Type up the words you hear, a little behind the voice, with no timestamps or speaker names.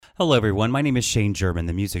Hello, everyone. My name is Shane German,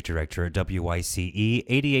 the music director at WYCE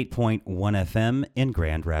 88.1 FM in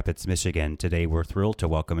Grand Rapids, Michigan. Today, we're thrilled to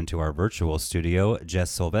welcome into our virtual studio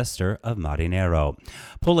Jess Sylvester of Marinero.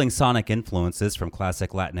 Pulling sonic influences from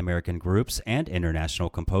classic Latin American groups and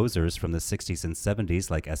international composers from the 60s and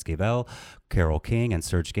 70s like Esquivel, Carole King, and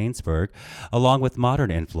Serge Gainsbourg, along with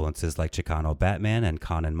modern influences like Chicano Batman and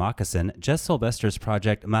Conan Moccasin, Jess Sylvester's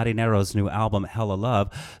project Marinero's new album Hella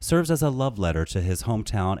Love serves as a love letter to his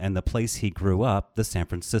hometown and the place he grew up, the San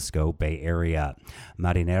Francisco Bay Area.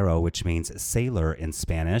 Marinero, which means sailor in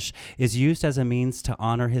Spanish, is used as a means to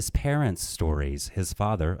honor his parents' stories, his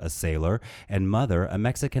father, a sailor, and mother, a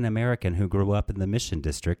Mexican-American who grew up in the Mission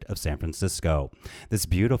District of San Francisco. This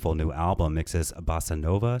beautiful new album mixes bossa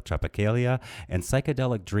nova, tropicalia, and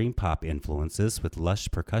psychedelic dream pop influences with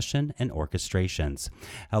lush percussion and orchestrations.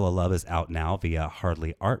 Hella Love is out now via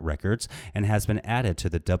Hardly Art Records and has been added to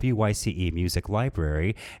the WYCE Music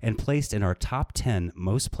Library and placed in our top 10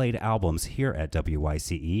 most played albums here at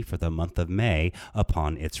WYCE for the month of May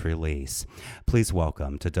upon its release. Please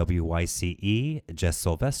welcome to WYCE Jess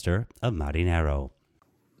Sylvester of Marinero.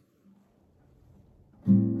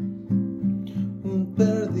 Un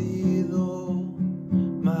perdido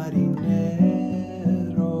marinero,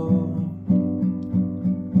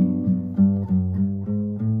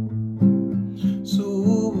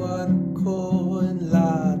 su barco en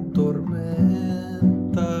la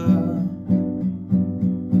tormenta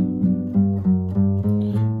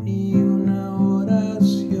y una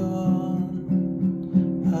oración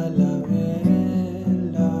a la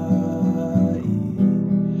vela,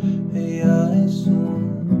 y ella es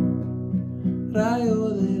un rayo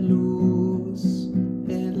de luz,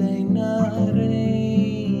 Elena,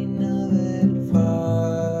 reina del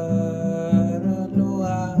faro, lo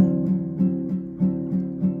ha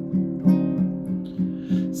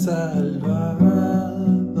salvado,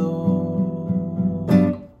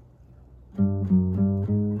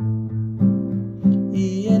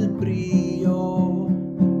 y el brillo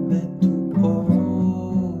de tu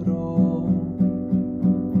oro,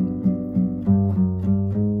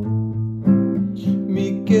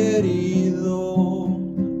 mi querido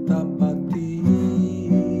tapatío,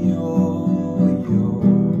 yo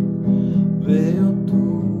veo tu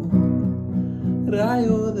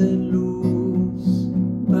rayo de luz,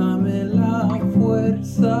 dame la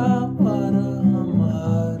fuerza para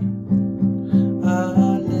amar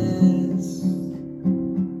a les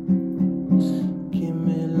que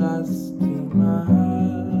me lastimaron.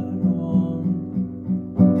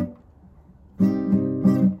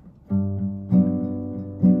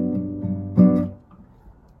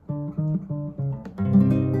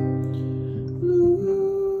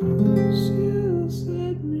 Lose you,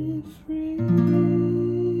 set me free.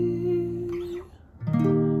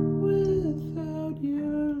 Without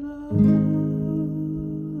your love,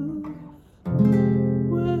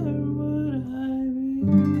 where would I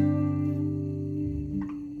be?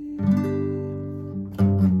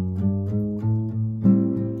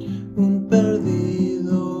 Un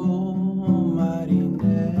perdido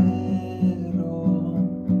marinero,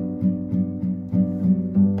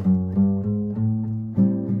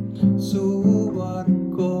 su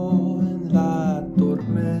barco en la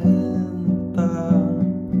tormenta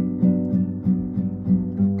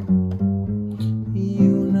y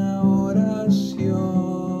una oración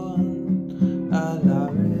a la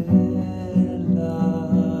vela,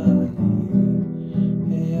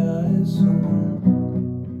 y ella es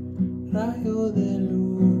un rayo de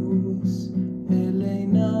luz,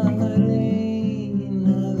 Elena,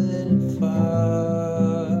 reina del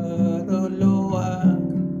faro, lo ha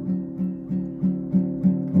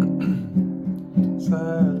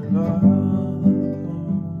salvado.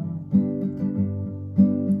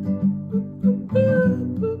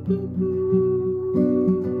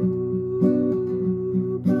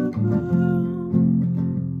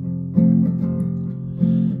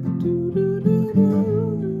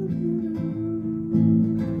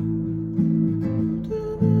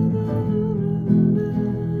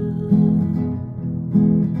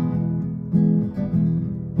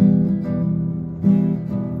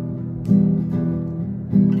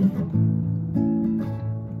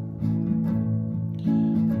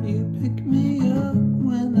 You pick me up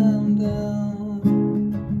when I'm down,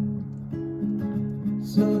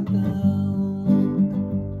 so down.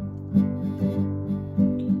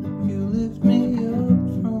 You lift me up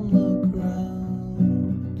from the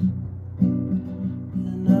ground,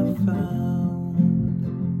 and I found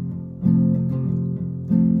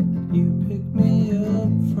you pick me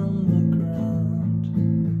up from the ground,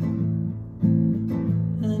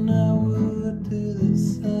 and I would do the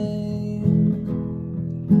same.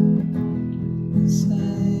 the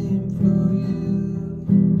same for you.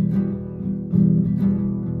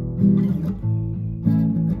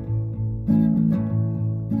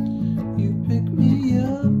 You pick me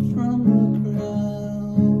up from the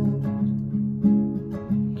ground,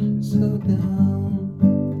 so down.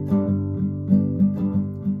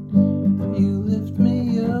 You lift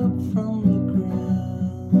me up from the ground,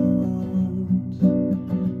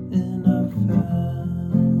 and I found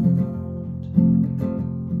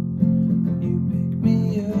you pick me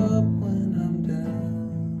up when I'm down,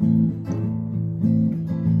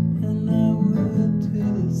 and I would do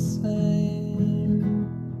the same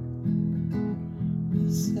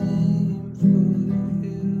for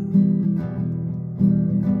you.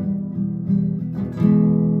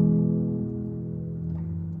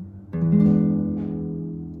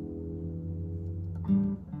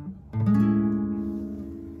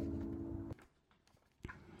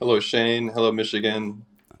 Hello, Shane. Hello, Michigan.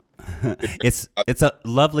 It's a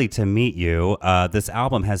lovely to meet you. This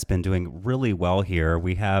album has been doing really well here.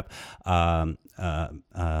 We have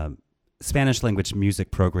Spanish language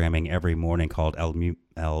music programming every morning called El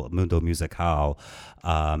Mundo Musical,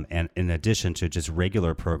 and in addition to just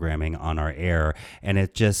regular programming on our air. And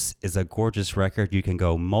it just is a gorgeous record. You can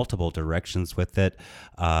go multiple directions with it,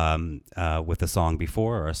 with a song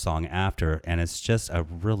before or a song after, and it's just a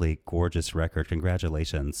really gorgeous record.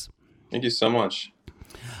 Congratulations. Thank you so much.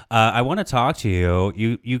 I want to talk to you.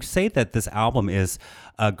 You say that this album is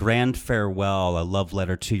a grand farewell, a love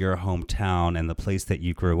letter to your hometown and the place that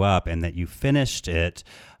you grew up, and that you finished it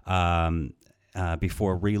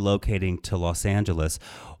before relocating to Los Angeles.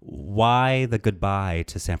 Why the goodbye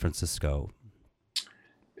to San Francisco?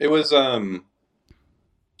 It was, I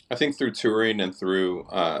think, through touring and through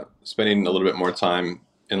spending a little bit more time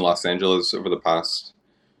in Los Angeles over the past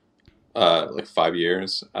like 5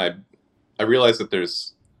 years, I realized that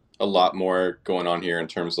there's a lot more going on here in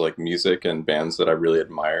terms of like music and bands that I really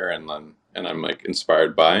admire and I'm like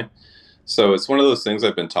inspired by. So it's one of those things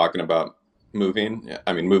I've been talking about moving.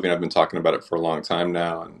 I mean, moving, I've been talking about it for a long time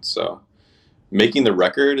now. And so making the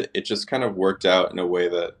record, it just kind of worked out in a way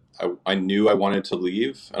that I knew I wanted to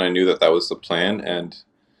leave, and I knew that that was the plan. And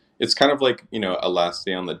it's kind of like, a last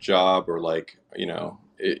day on the job, or like,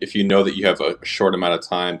 if you know that you have a short amount of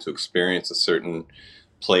time to experience a certain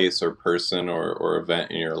place or person or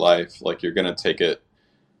event in your life, like you're gonna take it,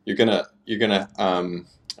 you're gonna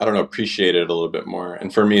I don't know, appreciate it a little bit more.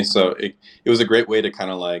 And for me, so it was a great way to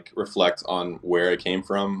kind of like reflect on where I came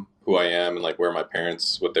from, who I am, and like where my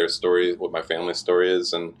parents, what their story, what my family's story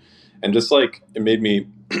is, and just like it made me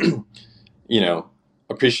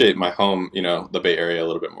appreciate my home, the Bay Area a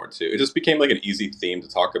little bit more too. It just became like an easy theme to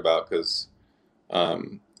talk about because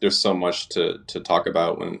there's so much to talk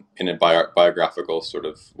about when in a biographical sort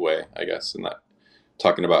of way, I guess, in that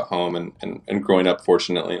talking about home and growing up,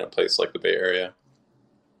 fortunately, in a place like the Bay Area.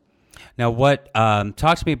 Now,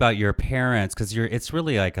 talk to me about your parents, because it's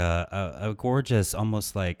really like a gorgeous,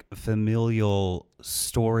 almost like familial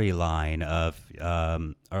storyline of,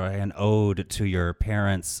 or an ode to your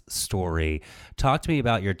parents' story. Talk to me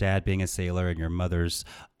about your dad being a sailor and your mother's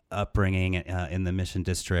upbringing in the Mission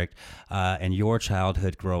District, and your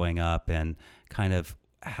childhood growing up, and kind of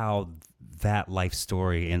how that life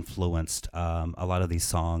story influenced a lot of these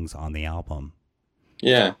songs on the album.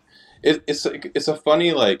 Yeah. It's a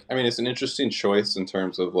funny, like, I mean, it's an interesting choice in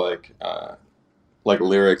terms of like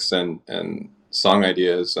lyrics and song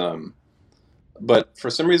ideas. But for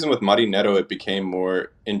some reason with Marinero, it became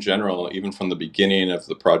more in general, even from the beginning of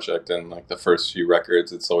the project and like the first few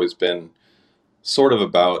records, it's always been sort of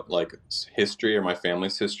about like history or my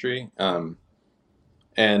family's history. And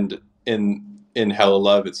in Hella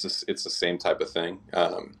Love, it's the same type of thing.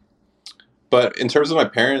 But in terms of my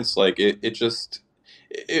parents, like it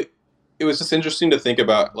was just interesting to think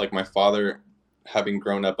about like my father having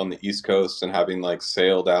grown up on the East Coast and having like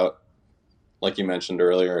sailed out, like you mentioned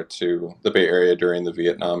earlier, to the Bay Area during the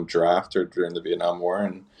Vietnam draft or during the Vietnam War.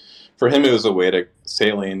 And for him, it was a way to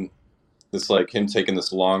sailing. This like him taking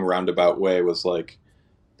this long roundabout way was like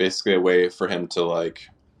basically a way for him to like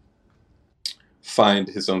find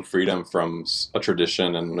his own freedom from a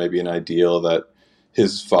tradition and maybe an ideal that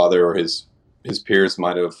his father or his peers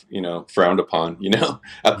might have, frowned upon,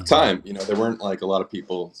 at the time. There weren't like a lot of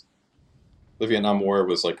people. The Vietnam War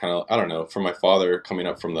was like kind of, I don't know, for my father coming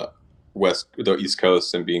up from the East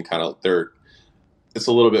Coast and being kind of there, it's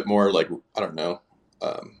a little bit more like, I don't know.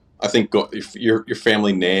 I think your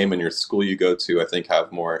family name and your school you go to, I think,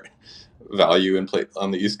 have more value in play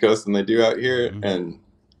on the East Coast than they do out here. Mm-hmm.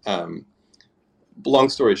 And long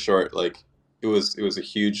story short, like it was a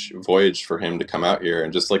huge voyage for him to come out here,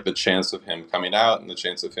 and just like the chance of him coming out and the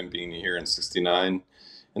chance of him being here in '69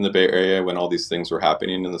 in the Bay Area when all these things were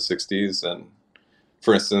happening in the '60s. And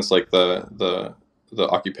for instance, like the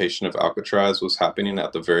occupation of Alcatraz was happening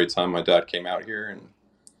at the very time my dad came out here.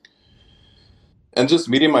 And just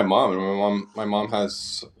meeting my mom, and my mom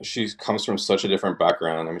has, she comes from such a different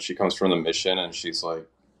background. I mean, she comes from the mission, and she's like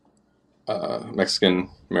Mexican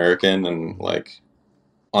American, and like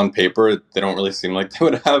on paper they don't really seem like they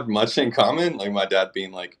would have much in common, like my dad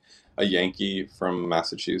being like a Yankee from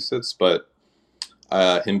Massachusetts, but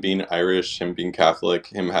him being Irish, him being Catholic,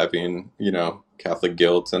 him having, Catholic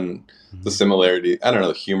guilt, and the Mhm. similarity, I don't know,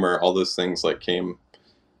 the humor, all those things like came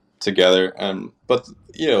together. And but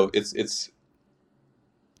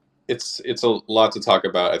it's a lot to talk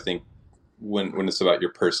about, I think, when it's about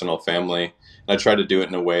your personal family. And I try to do it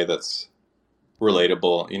in a way that's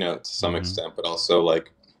relatable, to some Mhm. extent, but also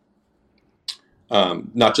like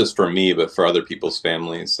not just for me, but for other people's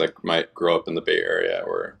families, like might grow up in the Bay Area,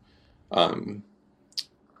 or um,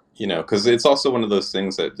 because it's also one of those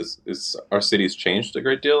things that this is, our city's changed a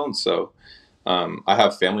great deal, and so I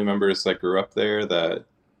have family members that grew up there that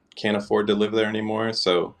can't afford to live there anymore.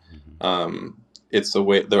 So Mhm. it's a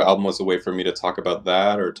way. The album was a way for me to talk about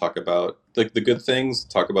that, or talk about like the good things,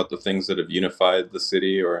 talk about the things that have unified the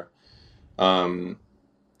city, or um,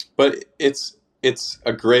 but it's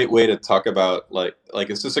a great way to talk about like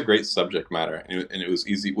it's just a great subject matter, and it was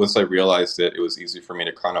easy once I realized it. It was easy for me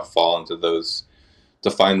to kind of fall into those, to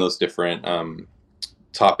find those different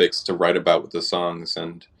topics to write about with the songs.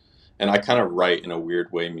 And I kind of write in a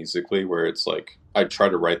weird way musically, where it's like I try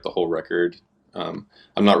to write the whole record. I'm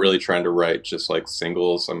not really trying to write just like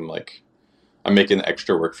singles. I'm making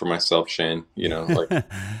extra work for myself, Shane. Like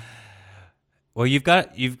Well, you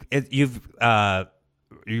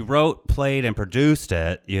wrote, played, and produced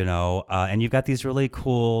it, and you've got these really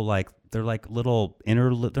cool, like they're like little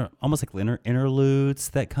they're almost like interludes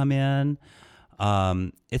that come in.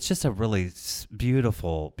 It's just a really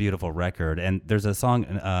beautiful, beautiful record. And there's a song,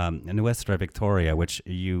 Nuestra Victoria, which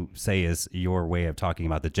you say is your way of talking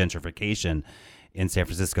about the gentrification in San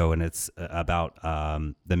Francisco, and it's about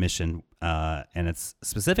the mission, and it's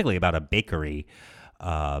specifically about a bakery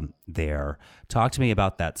there. Talk to me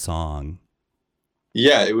about that song.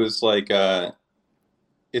 yeah, it was like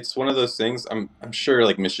it's one of those things. I'm sure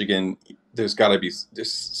like Michigan, there's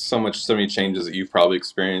so many changes that you've probably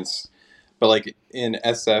experienced, but like in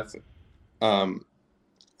SF, um,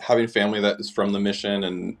 having family that is from the mission,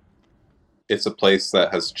 and it's a place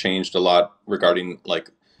that has changed a lot regarding like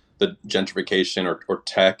the gentrification, or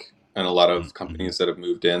tech, and a lot of Mm-hmm. companies that have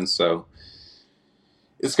moved in. So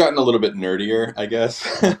it's gotten a little bit nerdier, I guess.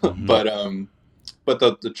 Mm-hmm. But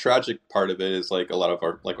the tragic part of it is like a lot of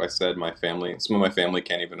our, like I said, my family, some of my family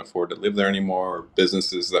can't even afford to live there anymore, or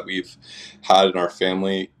businesses that we've had in our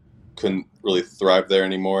family couldn't really thrive there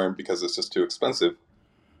anymore because it's just too expensive.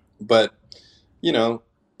 But you know,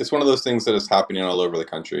 it's one of those things that is happening all over the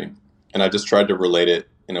country, and I just tried to relate it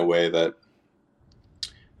in a way that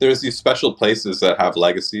there's these special places that have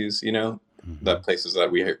legacies. Mm-hmm. That places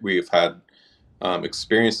that we've had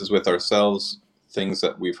experiences with ourselves, things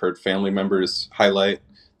that we've heard family members highlight,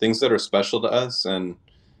 things that are special to us. And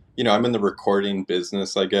I'm in the recording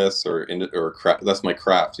business, I guess, that's my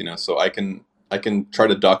craft. So I can try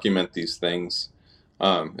to document these things,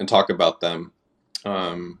 and talk about them.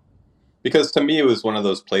 Um, because to me, it was one of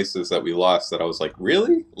those places that we lost, that I was like,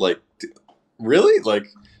 really, really, like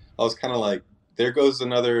I was kind of like, there goes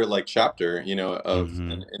another like chapter, of,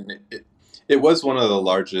 Mm-hmm. and it was one of the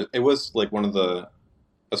largest. It was like one of the,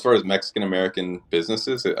 as far as Mexican American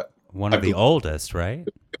businesses, One I of the believe oldest, right?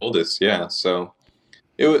 the oldest. Yeah, so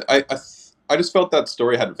it was. I just felt that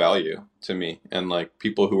story had value to me, and like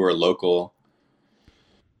people who are local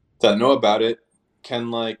that know about it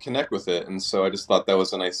can like connect with it. And so I just thought that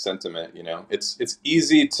was a nice sentiment. It's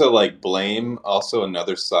easy to like blame also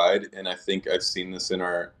another side, and I think I've seen this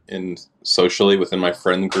in socially within my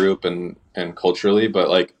friend group, and culturally. But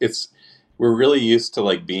like we're really used to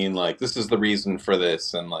like being like, this is the reason for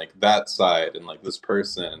this, and like that side, and like this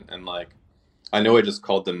person, and like I know I just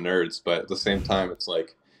called them nerds, but at the same time it's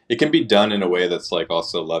like it can be done in a way that's like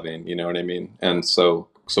also loving, you know what I mean? And so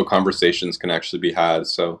conversations can actually be had.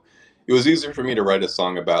 So it was easier for me to write a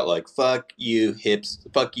song about like, fuck you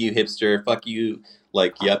hipster, fuck you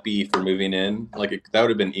like yuppie for moving in. Like that would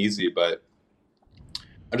have been easy, but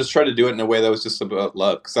I just tried to do it in a way that was just about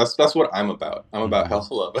love, because that's what I'm about. I'm about Mm-hmm.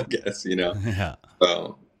 health, love, I guess. Yeah.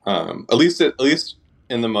 So at least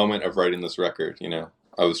in the moment of writing this record,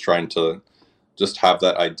 I was trying to just have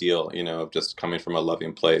that ideal, of just coming from a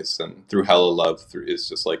loving place, and through hella love, through it's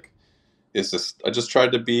just like is just, I just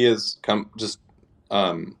tried to be as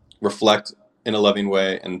reflect in a loving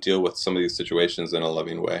way and deal with some of these situations in a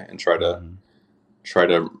loving way, and Hmm. try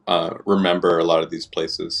to remember a lot of these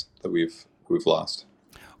places that we've lost.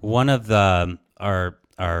 One of the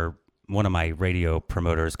our one of my radio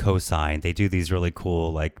promoters, Cosign, they do these really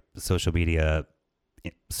cool like social media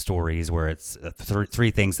stories where it's three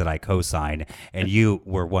things that I co-sign, and you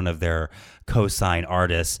were one of their co-sign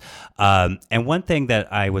artists. And one thing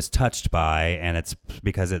that I was touched by, and it's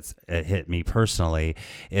because it hit me personally,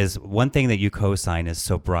 is one thing that you co-sign is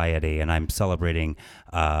sobriety, and I'm celebrating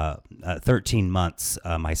 13 months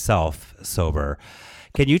myself sober.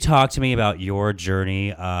 Can you talk to me about your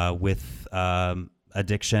journey with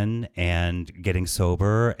addiction and getting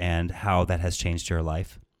sober, and how that has changed your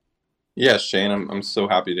life? Yeah, Shane, I'm so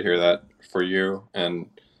happy to hear that for you. And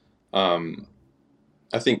um,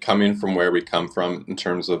 I think coming from where we come from in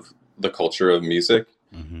terms of the culture of music,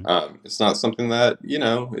 Hmm. it's not something that,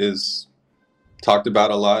 is talked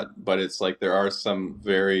about a lot, but it's like there are some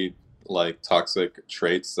very like toxic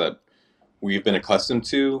traits that we've been accustomed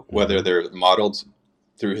to, whether Hmm. they're modeled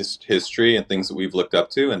through history and things that we've looked up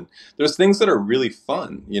to. And there's things that are really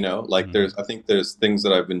fun, like Hmm. I think there's things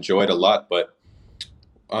that I've enjoyed a lot, but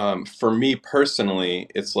for me personally,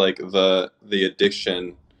 it's like the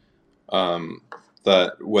addiction, um,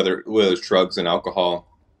 that whether it's drugs and alcohol,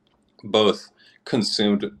 both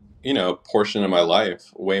consumed, a portion of my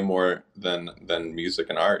life way more than music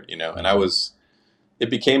and art, and Hmm. it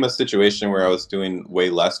became a situation where I was doing way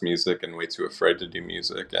less music and way too afraid to do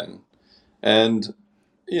music. And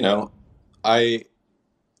you know I,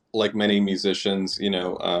 like many musicians,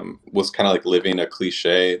 was kind of like living a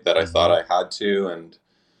cliche that I thought Hmm. I had to.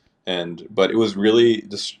 And but it was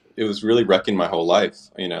really wrecking my whole life,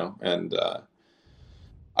 and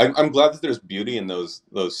I'm glad that there's beauty in those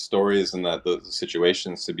stories and that those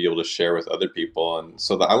situations to be able to share with other people. And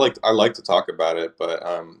so that I like to talk about it, but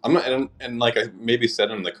I'm not, and like I maybe said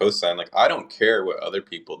on the cosign, like I don't care what other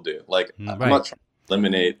people do. Like I'm Right. not trying to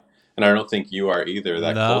eliminate, and I don't think you are either,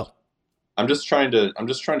 that No. culture. I'm just trying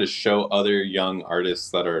to show other young artists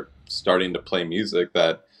that are starting to play music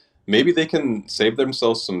that maybe they can save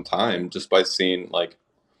themselves some time just by seeing, like,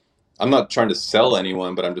 I'm not trying to sell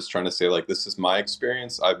anyone, but I'm just trying to say, like, this is my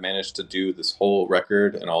experience. I've managed to do this whole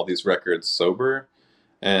record and all these records sober,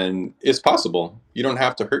 and it's possible. You don't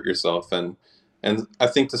have to hurt yourself. And I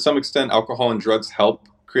think to some extent alcohol and drugs help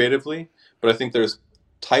creatively, but I think there's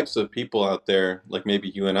types of people out there, like maybe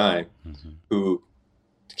you and I, Hmm. who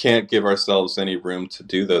can't give ourselves any room to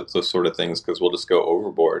do those sort of things because we'll just go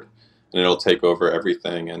overboard and it'll take over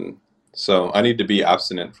everything. And so I need to be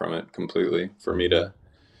abstinent from it completely for me Hmm. to.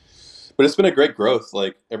 But it's been a great growth.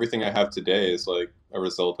 Like everything I have today is like a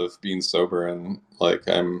result of being sober, and like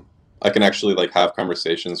I can actually like have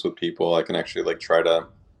conversations with people. I can actually like try to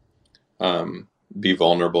um, be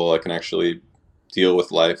vulnerable. I can actually deal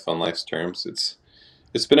with life on life's terms.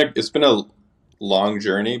 It's been a long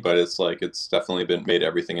journey, but it's like it's definitely been made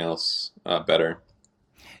everything else better.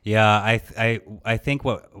 Yeah, I think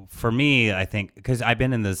what for me, I think because I've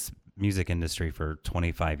been in this music industry for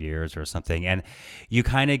 25 years or something, and you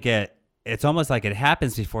kind of get it's almost like it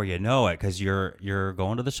happens before you know it because you're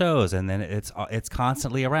going to the shows, and then it's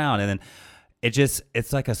constantly around, and then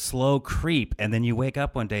it's like a slow creep, and then you wake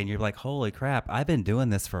up one day and you're like, holy crap, I've been doing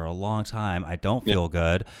this for a long time. I don't Yeah, feel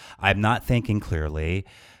good. I'm not thinking clearly,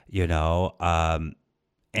 you know.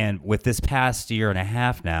 And with this past year and a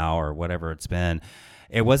half now, or whatever it's been,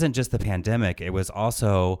 it wasn't just the pandemic. It was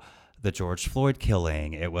also the George Floyd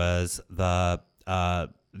killing. It was the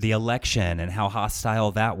election and how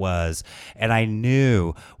hostile that was. And I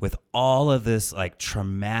knew with all of this like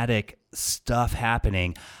traumatic stuff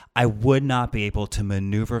happening, I would not be able to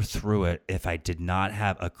maneuver through it if I did not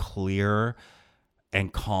have a clear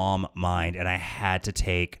and calm mind. And I had to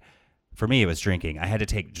take, for me, it was drinking. I had to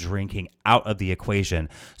take drinking out of the equation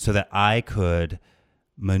so that I could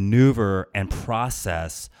maneuver and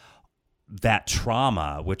process that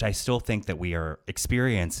trauma, which I still think that we are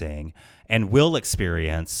experiencing and will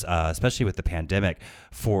experience, especially with the pandemic,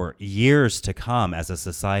 for years to come as a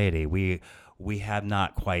society. We have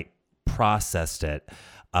not quite processed it.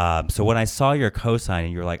 So when I saw your cosign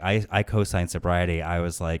and you're like, I co-sign sobriety, I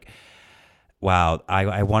was like, wow,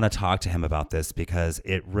 I want to talk to him about this because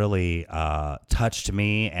it really touched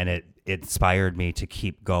me and it inspired me to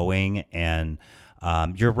keep going. And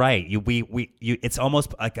you're right. It's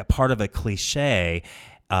almost like a part of a cliche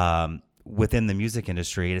within the music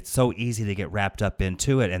industry. It's so easy to get wrapped up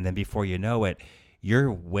into it, and then before you know it,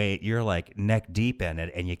 you're like neck deep in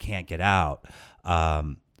it, and you can't get out.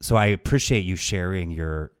 So I appreciate you sharing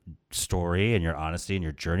story and your honesty and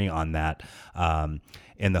your journey on that,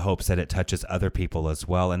 in the hopes that it touches other people as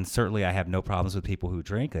well. And certainly I have no problems with people who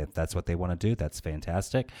drink. If that's what they want to do, that's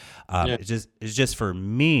fantastic. Yeah. It's just for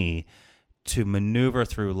me to maneuver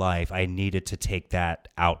through life, I needed to take that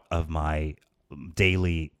out of my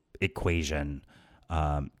daily equation,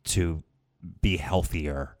 to be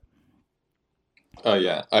healthier. Oh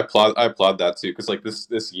yeah, I applaud that too, because like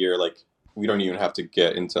this year, like we don't even have to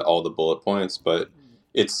get into all the bullet points, but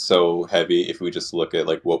it's so heavy if we just look at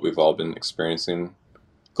like what we've all been experiencing,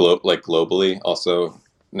 globally, also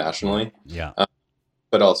nationally, Yeah.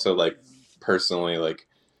 but also like personally, like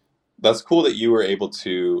that's cool that you were able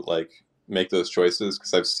to like make those choices,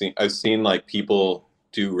 because I've seen like people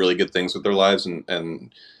do really good things with their lives,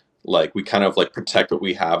 and like we kind of like protect what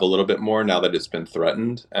we have a little bit more now that it's been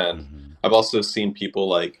threatened. And Mhm. I've also seen people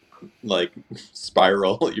like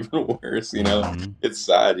spiral even worse, Mhm. it's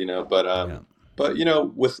sad, Yeah. but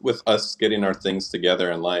with us getting our things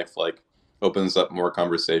together in life, like opens up more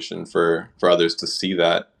conversation for others to see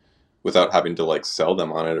that without having to like sell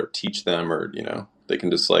them on it or teach them, or they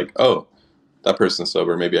can just like, oh, that person's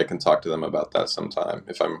sober, maybe I can talk to them about that sometime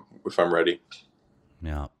if I'm ready.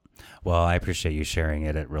 Yeah. Well, I appreciate you sharing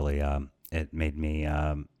it. It really, it made me,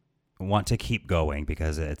 want to keep going,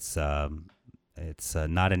 because it's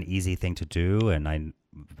not an easy thing to do. And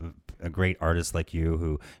a great artist like you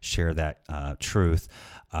who share that, truth,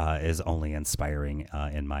 is only inspiring,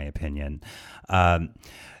 in my opinion.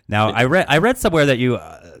 Now I read somewhere that you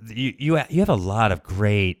have a lot of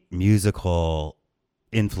great musical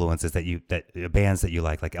influences that bands that you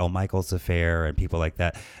like El Michaels Affair and people like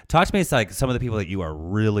that. Talk to me. It's like some of the people that you are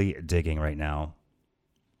really digging right now.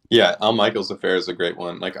 Yeah, Al Michaels Affair is a great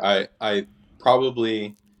one. Like I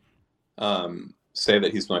probably say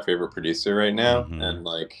that he's my favorite producer right now, Mm-hmm. and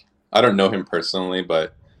like I don't know him personally,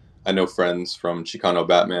 but I know friends from Chicano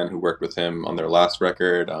Batman who worked with him on their last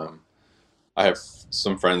record. I have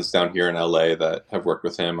some friends down here in LA that have worked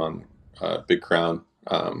with him on Big Crown,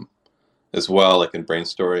 as well, like in Brain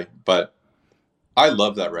Story. But I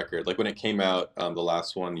love that record. Like when it came out, the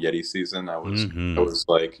last one, Yeti Season, I Mm-hmm. was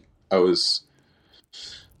like, I was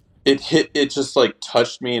it just like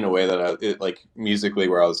touched me in a way that it like musically,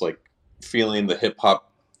 where I was like feeling the hip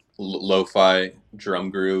hop lo-fi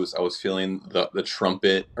drum grooves. I was feeling the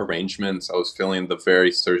trumpet arrangements. I was feeling the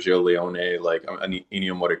very Sergio Leone, like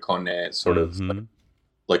Ennio Morricone sort of Mm-hmm.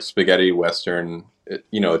 like spaghetti western,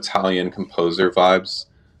 Italian composer vibes.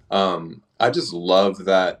 I just love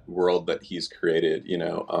that world that he's created,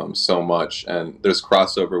 so much. And there's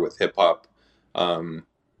crossover with hip hop. Um,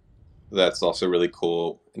 that's also really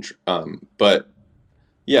cool. But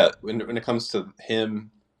yeah, when it comes to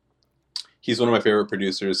him, he's one of my favorite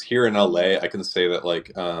producers here in LA. I can say that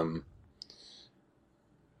like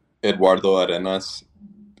Eduardo Arenas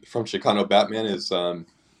from Chicano Batman is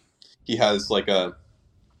he has like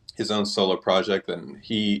his own solo project, and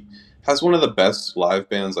he has one of the best live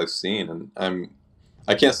bands I've seen. And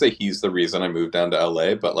I can't say he's the reason I moved down to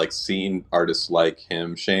LA, but like seeing artists like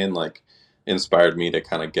him, Shane, like inspired me to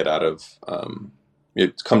kind of get out of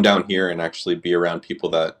come down here and actually be around people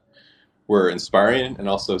that were inspiring and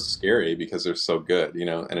also scary because they're so good,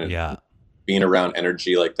 and Yeah. being around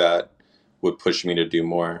energy like that would push me to do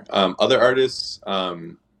more. Other artists,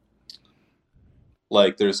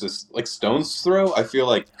 like there's this like Stone's Throw, I feel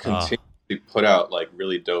like Oh, continuously put out like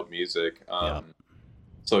really dope music. yeah.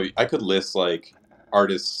 So I could list like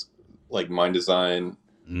artists like Mind Design,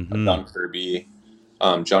 Mm-hmm. John Kirby,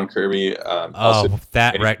 also. Oh,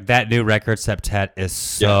 that new record Septet is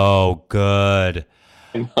Yeah. so good.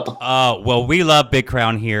 I know. Oh, well, we love Big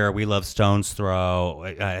Crown here. We love Stone's Throw.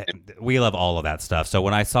 We love all of that stuff. So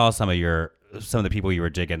when I saw some of the people you were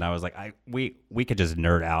digging, I was like, we could just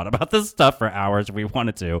nerd out about this stuff for hours if we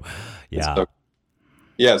wanted to. It's Yeah. so,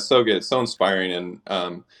 yeah, it's so good. It's so inspiring.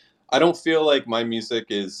 And I don't feel like my music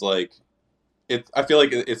is like I feel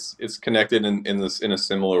like it's connected in a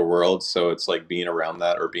similar world. So it's like being around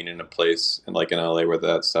that, or being in a place and like in LA where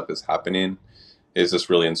that stuff is happening, is just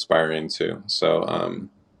really inspiring too. So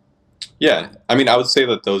yeah, I mean, I would say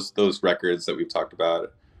that those records that we've talked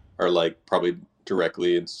about are like probably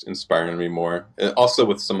directly inspiring me more. And also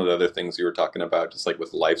with some of the other things you were talking about, just like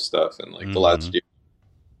with life stuff and like the Hmm. last year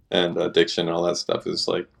and addiction and all that stuff is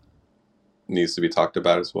like needs to be talked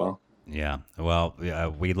about as well. Yeah. Well, yeah,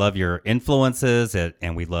 we love your influences,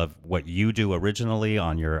 and we love what you do originally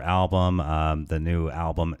on your album. The new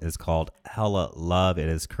album is called Hella Love. It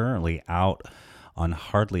is currently out on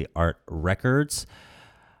Hardly Art Records.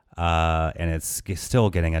 and it's still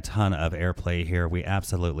getting a ton of airplay here. We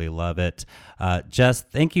absolutely love it. Jess,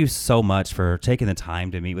 thank you so much for taking the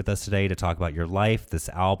time to meet with us today to talk about your life, this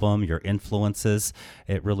album, your influences.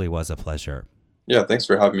 It really was a pleasure. Yeah, thanks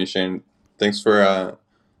for having me, Shane. Thanks for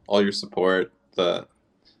all your support, the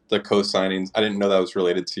co-signings. I didn't know that was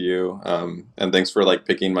related to you. And thanks for like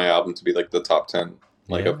picking my album to be like the top 10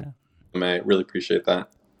 like Yeah. of I really appreciate that.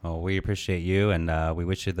 Well, we appreciate you, and we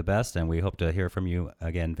wish you the best, and we hope to hear from you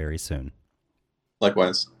again very soon.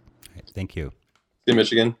 Likewise. All right, thank you. See you,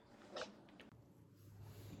 Michigan.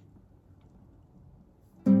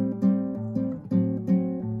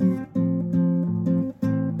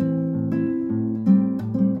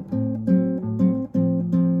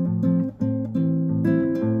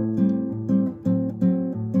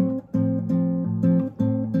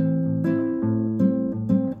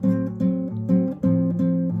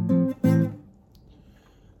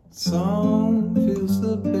 Song fills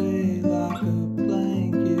the bay like a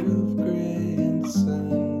blanket of gray and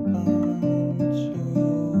sun poncho.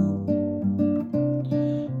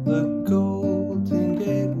 The Golden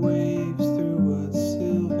Gate waves through a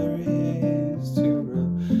silver haze to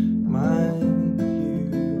remind you.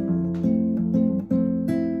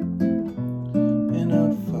 In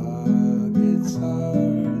a fog, it's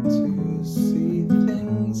hard to see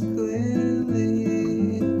things clearly.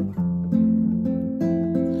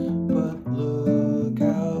 But look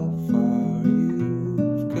how far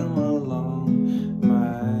you've come along,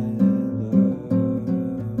 my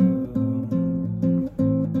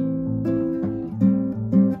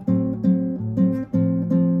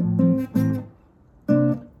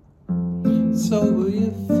love. So will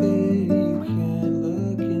you fit? You can't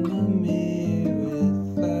look in the mirror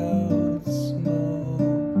without smoke.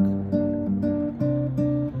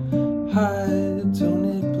 Hide, don't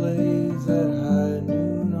it blaze at high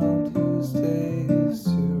noon on Tuesdays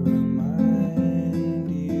to remind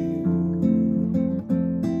you.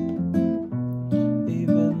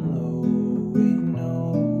 Even though we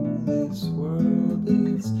know this world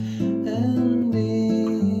is ending,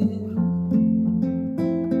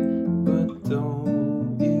 but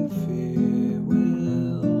don't you fear,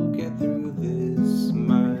 we'll get through this,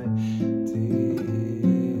 my dear.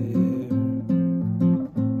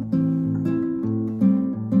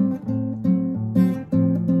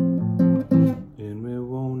 And we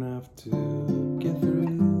won't have to get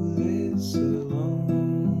through this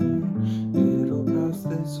alone. It'll pass,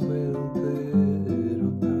 this will clear.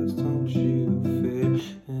 It'll pass, don't you fear.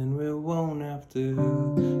 And we won't have to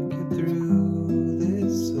get through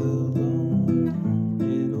this alone.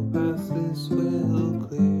 It'll pass, this will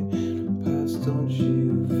clear. It'll pass, don't you